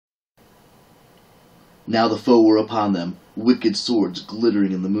Now the foe were upon them, wicked swords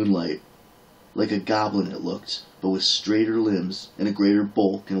glittering in the moonlight. Like a goblin it looked, but with straighter limbs and a greater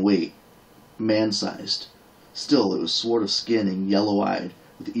bulk and weight, man-sized. Still, it was sword of skin and yellow-eyed,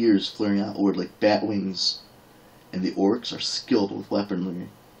 with ears flaring outward like bat wings. And the orcs are skilled with weaponry,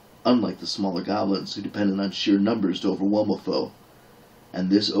 unlike the smaller goblins who depended on sheer numbers to overwhelm a foe. And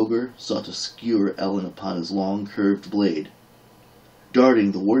this ogre sought to skewer Ellen upon his long, curved blade.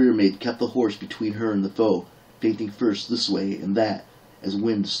 Darting, the warrior maid kept the horse between her and the foe, feinting first this way and that, as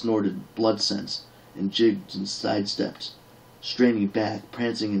wind snorted blood scents, and jigged and sidestepped, straining back,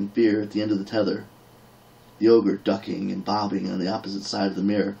 prancing in fear at the end of the tether. The ogre ducking and bobbing on the opposite side of the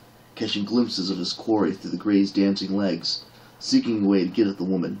mirror, catching glimpses of his quarry through the grey's dancing legs, seeking a way to get at the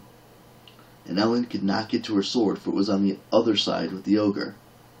woman. And Ellen could not get to her sword, for it was on the other side with the ogre,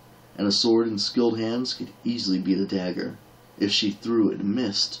 and a sword in skilled hands could easily beat a dagger, if she threw it and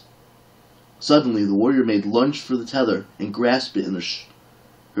missed. Suddenly the warrior maid lunged for the tether and grasped it in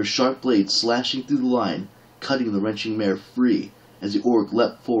her sharp blade slashing through the line, cutting the wrenching mare free as the orc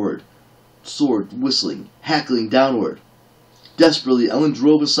leapt forward, sword whistling, hackling downward. Desperately Ellen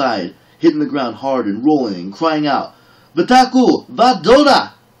drove aside, hitting the ground hard and rolling and crying out, "Vitaku!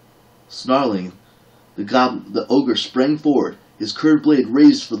 Vadona!" Snarling, the ogre sprang forward, his curved blade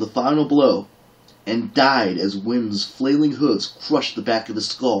raised for the final blow, and died as wind's flailing hooves crushed the back of his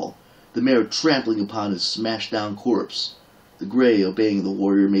skull, the mare trampling upon his smashed-down corpse, the grey obeying the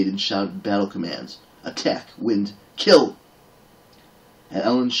warrior maiden's shouted battle commands. Attack! Wind! Kill! At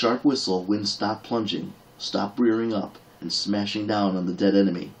Ellen's sharp whistle, Wind stopped plunging, stopped rearing up, and smashing down on the dead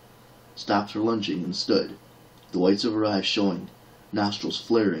enemy, stopped her lunging and stood, the whites of her eyes showing, nostrils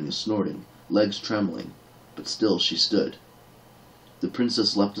flaring and snorting, legs trembling, but still she stood. The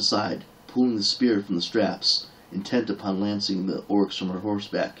princess leapt aside, pulling the spear from the straps, intent upon lancing the orcs from her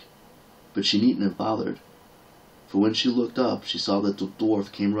horseback. But she needn't have bothered, for when she looked up she saw that the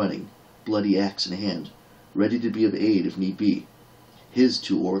dwarf came running, bloody axe in hand, ready to be of aid if need be. His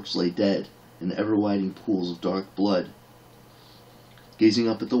 2 orcs lay dead in ever-widening pools of dark blood. Gazing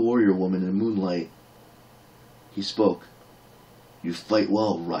up at the warrior woman in the moonlight, he spoke. "You fight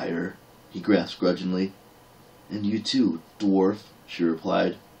well, rider," he gasped grudgingly. "And you too, dwarf," she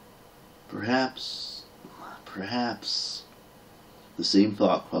replied. Perhaps... The same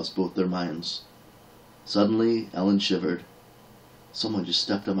thought crossed both their minds. Suddenly, Ellen shivered. "Someone just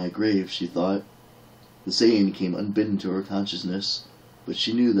stepped on my grave," she thought. The saying came unbidden to her consciousness, but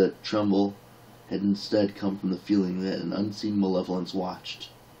she knew that tremble had instead come from the feeling that an unseen malevolence watched.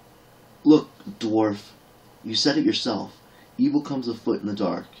 "Look, dwarf, you said it yourself. Evil comes afoot in the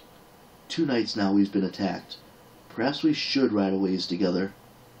dark. 2 nights now we've been attacked. Perhaps we should ride a ways together."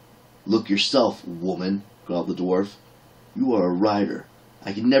 "Look yourself, woman," growled the dwarf. "You are a rider.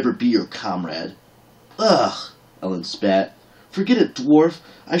 I can never be your comrade." "Ugh!" Ellen spat. "Forget it, dwarf.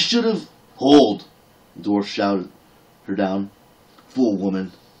 I should have—" "Hold!" The dwarf shouted her down. "Fool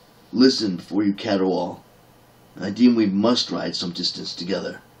woman, listen before you caterwaul. I deem we must ride some distance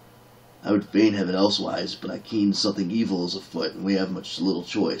together. I would fain have it elsewise, but I keen something evil is afoot, and we have little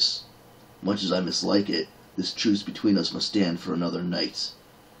choice. Much as I mislike it, this truce between us must stand for another night.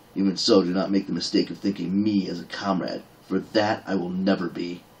 Even so, do not make the mistake of thinking me as a comrade, for that I will never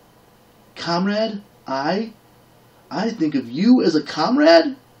be." "Comrade? I think of you as a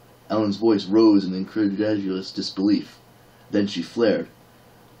comrade?" Ellen's voice rose in incredulous disbelief. Then she flared.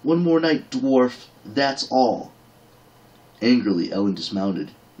 "One more night, dwarf, that's all." Angrily, Ellen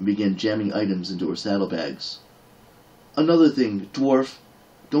dismounted and began jamming items into her saddlebags. "Another thing, dwarf,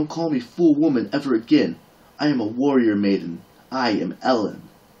 don't call me fool woman ever again. I am a warrior maiden. I am Ellen."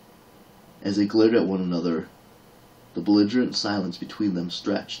 As they glared at one another, the belligerent silence between them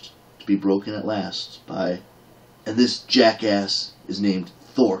stretched, to be broken at last by, "And this jackass is named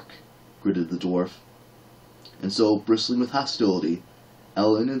Thork," gritted the dwarf. And so, bristling with hostility,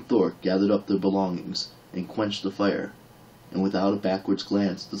 Ellen and Thork gathered up their belongings and quenched the fire, and without a backward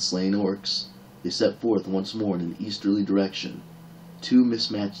glance at the slain orcs, they set forth once more in an easterly direction, 2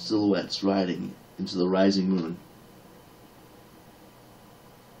 mismatched silhouettes riding into the rising moon.